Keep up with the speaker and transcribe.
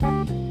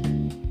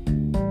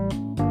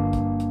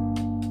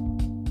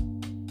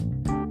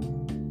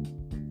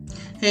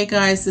Hey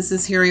guys, this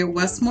is Harriet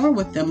Westmore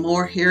with the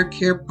More Hair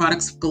Care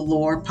Products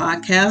Galore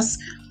podcast.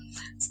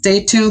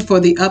 Stay tuned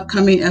for the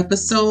upcoming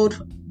episode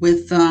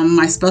with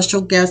my special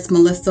guest,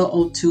 Melissa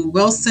O'Toole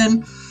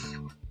Wilson,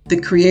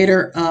 the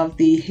creator of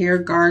the Hair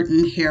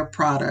Garden hair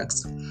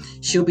products.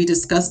 She'll be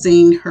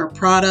discussing her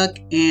product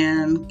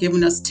and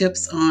giving us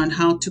tips on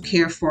how to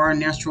care for our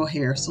natural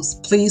hair. So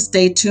please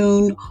stay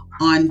tuned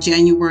on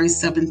January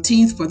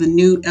 17th for the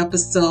new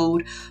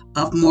episode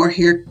of More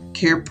Hair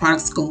Care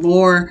Products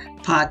Galore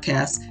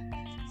podcast.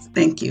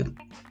 Thank you.